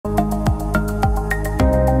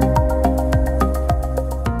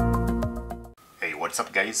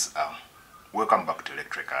guys, welcome back to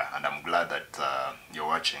Electrica, and I'm glad that you're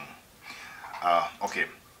watching. Okay,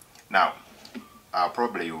 now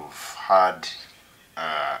probably you've heard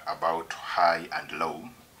about high and low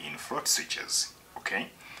in float switches, okay?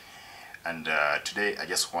 And today I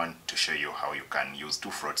just want to show you how you can use two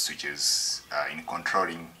float switches in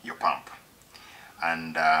controlling your pump.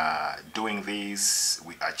 And doing this,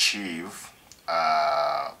 we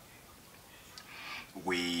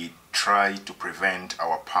try to prevent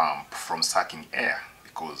our pump from sucking air,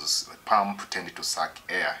 because the pump tends to suck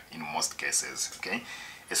air in most cases, okay?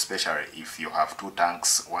 Especially if you have two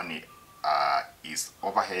tanks, one is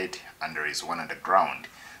overhead and there is one underground.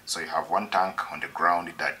 So you have one tank on the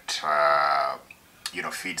ground that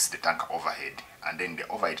feeds the tank overhead, and then the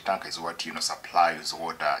overhead tank is what supplies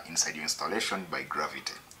water inside your installation by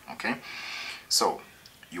gravity, okay? So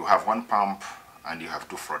you have one pump and you have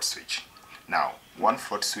two float switch. Now, one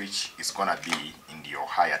float switch is gonna be in your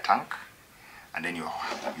higher tank, and then you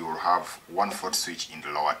will have one float switch in the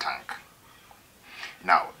lower tank.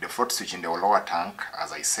 Now, the float switch in the lower tank,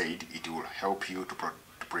 as I said, it will help you to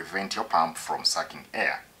prevent your pump from sucking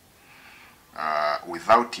air.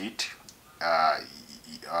 Without it,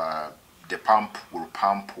 the pump will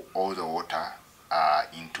pump all the water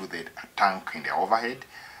into the tank in the overhead,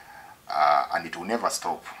 and it will never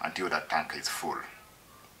stop until that tank is full,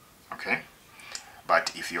 okay?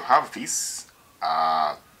 But if you have this,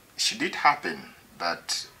 should it happen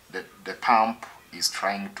that the pump is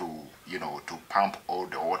trying to pump all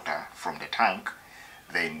the water from the tank,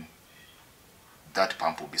 then that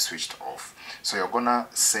pump will be switched off. So you're gonna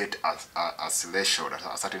set a threshold,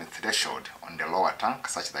 a certain threshold on the lower tank,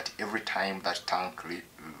 such that every time that tank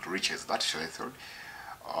reaches that threshold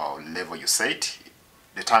level you set,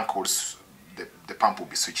 the pump will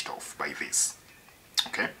be switched off by this,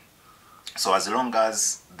 okay? So as long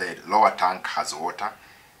as the lower tank has water,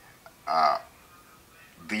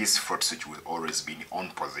 this float switch will always be in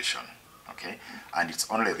on position, okay? And it's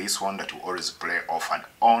only this one that will always play off and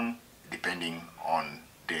on depending on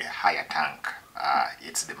the higher tank,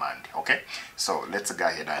 its demand, okay? So let's go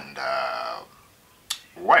ahead and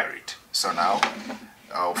wire it. So now,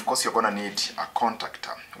 of course, you're gonna need a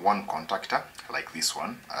contactor, one contactor like this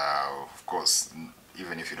one, of course,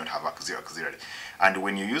 even if you don't have auxiliary. And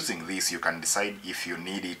when you're using this, you can decide if you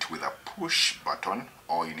need it with a push button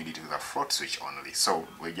or you need it with a float switch only. So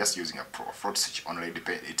we're just using a float switch only.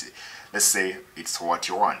 Let's say it's what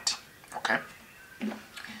you want, okay?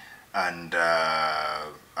 And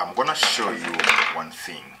I'm gonna show you one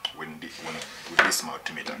thing with this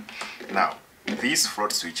multimeter. Now, this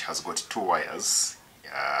float switch has got two wires,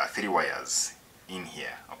 three wires in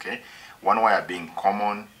here, okay? One wire being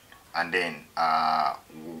common, and then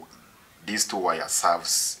these two wires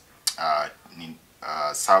serves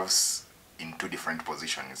in two different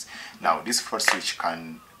positions. Now, this float switch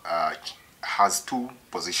has two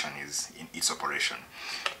positions in its operation.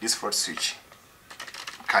 This float switch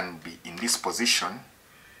can be in this position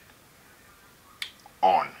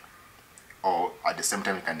on, or at the same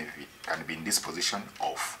time it can be in this position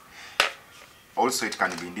off. Also, it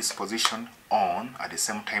can be in this position on, at the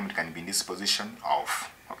same time it can be in this position off,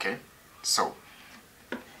 okay? So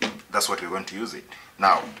that's what we're going to use it.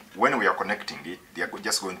 Now, when we are connecting it, they are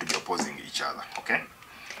just going to be opposing each other, okay?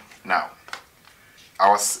 Now,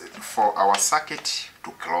 for our circuit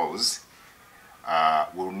to close,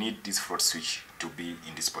 we'll need this float switch to be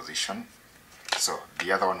in this position. So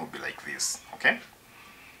the other one will be like this, okay?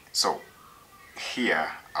 So here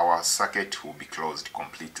our circuit will be closed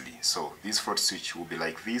completely. So this float switch will be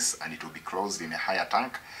like this, and it will be closed in a higher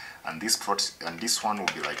tank, and this one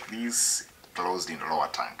will be like this, closed in the lower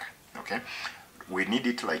tank, okay? We need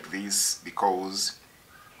it like this because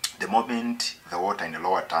the moment the water in the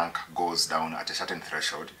lower tank goes down at a certain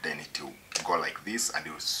threshold, then it will go like this, and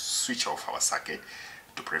it will switch off our circuit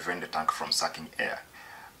to prevent the tank from sucking air.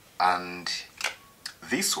 And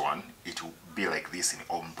this one, it will be like this in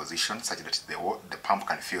on position, such that the pump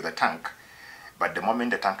can fill the tank. But the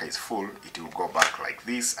moment the tank is full, it will go back like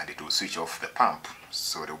this, and it will switch off the pump.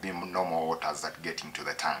 So there will be no more waters that get into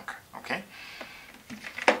the tank, okay?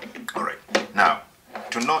 All right. Now,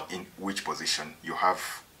 to know in which position, you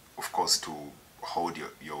have, of course, to hold your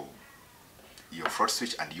float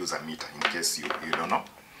switch and use a meter in case you don't know.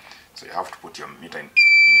 So you have to put your meter in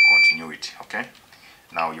continuity, okay?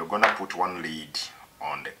 Now you're gonna put one lead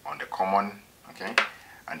on the common, okay?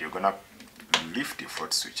 And you're gonna lift the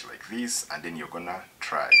float switch like this, and then you're gonna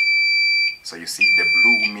try. So you see the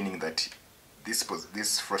blue, meaning that this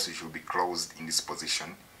float switch will be closed in this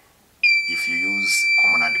position if you use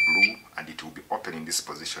common and blue, and it will be open in this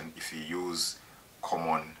position if you use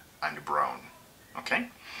common and brown, Okay,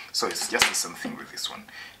 so it's just the same thing with this one.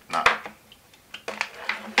 Now,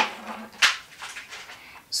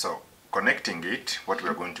 so connecting it, what we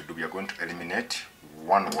are going to do, we are going to eliminate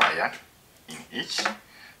one wire in each.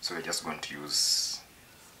 So we're just going to use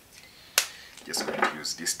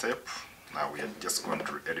this step. Now we are just going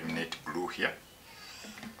to eliminate blue here.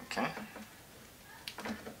 Okay.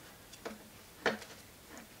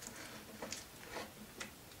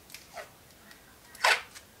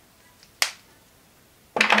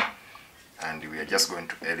 And we are just going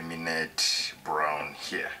to eliminate brown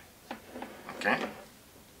here. Okay.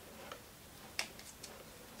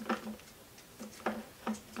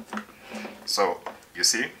 So you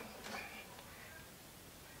see,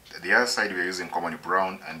 the other side we are using common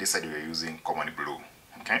brown, and this side we are using common blue.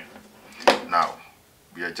 Okay. Now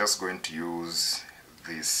we are just going to use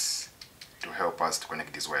this to help us to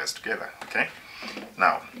connect these wires together. Okay.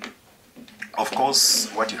 Now, of course,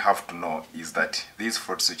 what you have to know is that these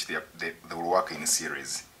float switch, they will work in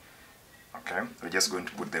series. Okay, we're just going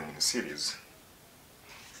to put them in series.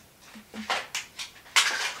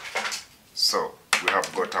 So we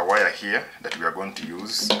have got a wire here that we are going to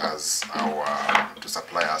use as our to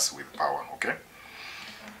supply us with power. Okay.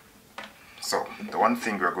 So the one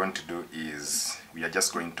thing we are going to do is we are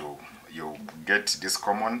just going to, you get this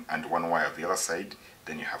common and one wire on the other side,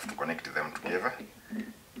 then you have to connect them together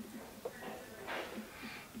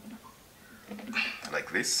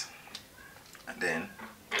like this, and then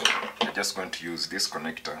we're just going to use this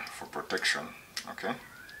connector for protection. Okay,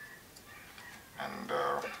 and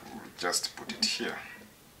we'll just put it here,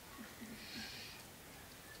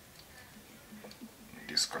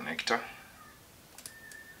 this connector.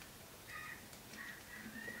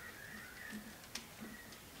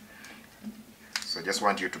 So I just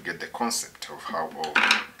want you to get the concept of how all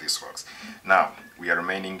this works. Now we are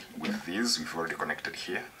remaining with these. We've already connected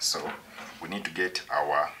here, so we need to get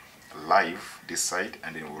our live this side,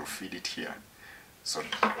 and then we'll feed it here. So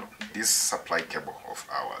this supply cable of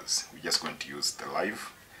ours, we're just going to use the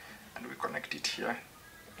live, and we connect it here.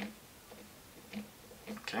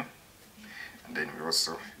 Okay, and then we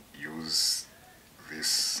also use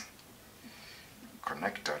this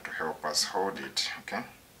connector to help us hold it. Okay.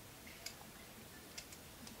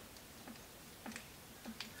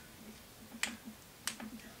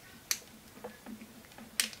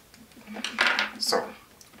 So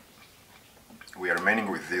we are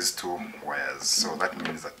remaining with these two wires, so that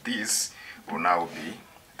means that this will now be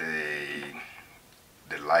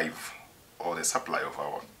the live or the supply of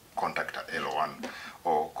our contactor L1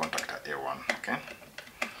 or contactor A1. Okay,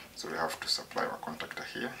 so we have to supply our contactor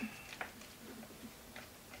here.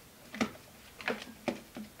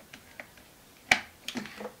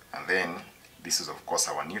 And then this is of course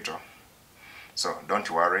our neutral. So don't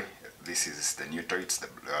worry, this is the neutral.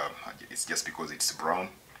 It's just because it's brown.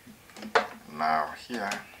 Now here,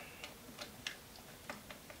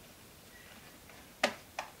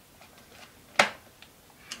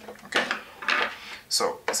 okay.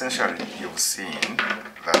 So essentially, you've seen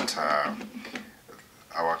that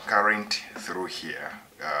our current through here,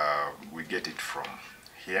 we get it from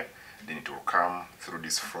here. Then it will come through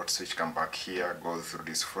this float switch, come back here, go through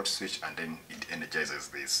this float switch, and then it energizes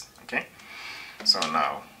this. Okay. So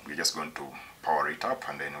now we're just going to power it up,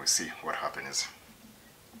 and then we see what happens.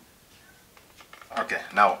 Okay,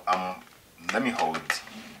 now let me hold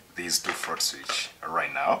these two float switch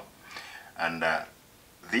right now, and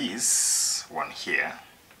this one here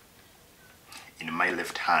in my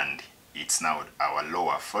left hand, it's now our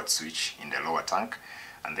lower float switch in the lower tank,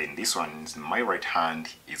 and then this one in my right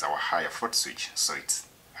hand is our higher float switch, so it's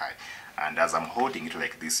high. And as I'm holding it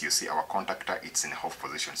like this, you see our contactor, it's in off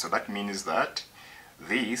position. So that means that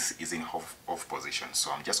this is in off position.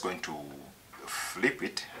 So I'm just going to flip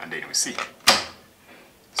it, and then we see.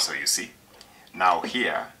 So you see, now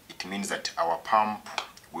here it means that our pump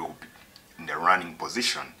will be in the running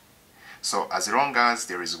position. So as long as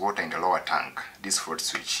there is water in the lower tank, this float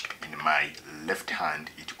switch in my left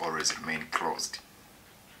hand, it always remain closed.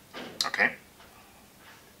 Okay,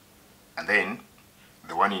 and then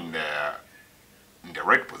the one in the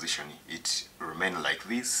right position, it remain like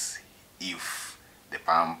this if the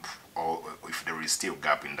pump, or if there is still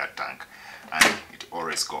gap in that tank, and it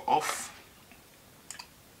always go off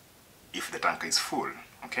if the tank is full.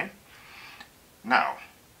 Okay, now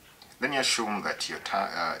let me assume that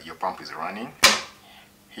your pump is running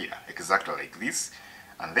here exactly like this,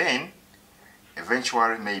 and then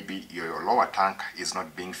eventually maybe your lower tank is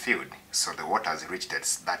not being filled, so the water has reached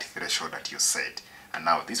that threshold that you set, and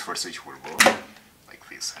now this float switch will go like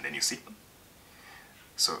this, and then you see,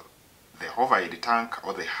 so the overhead tank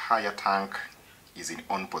or the higher tank is in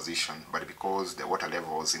on position, but because the water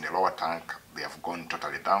levels in the lower tank, they have gone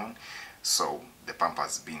totally down, so the pump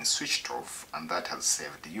has been switched off, and that has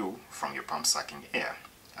saved you from your pump sucking air.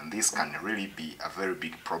 And this can really be a very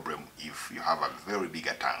big problem if you have a very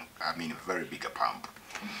bigger tank, very bigger pump.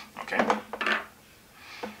 Okay,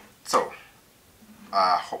 so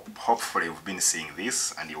hopefully you've been seeing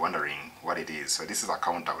this and you're wondering what it is. So this is a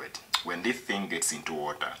counterweight. When this thing gets into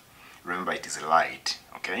water, remember it is light,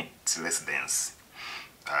 okay, it's less dense,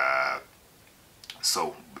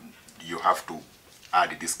 so you have to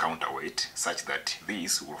add this counterweight such that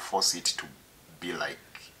this will force it to be like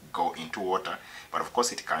go into water, but of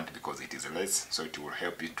course it can't because it is less, so it will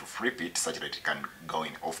help you to flip it such that it can go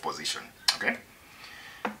in off position. Okay,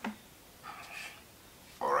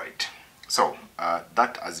 all right, so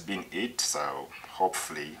that has been it. So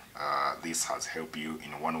hopefully this has helped you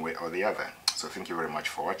in one way or the other. So thank you very much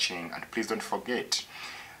for watching, and please don't forget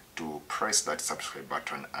to press that subscribe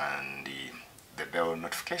button and the bell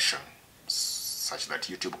notification such that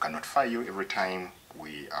YouTube can notify you every time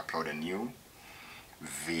we upload a new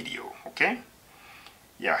video. Okay,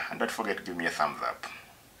 yeah, and don't forget to give me a thumbs up.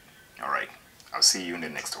 All right, I'll see you in the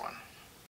next one.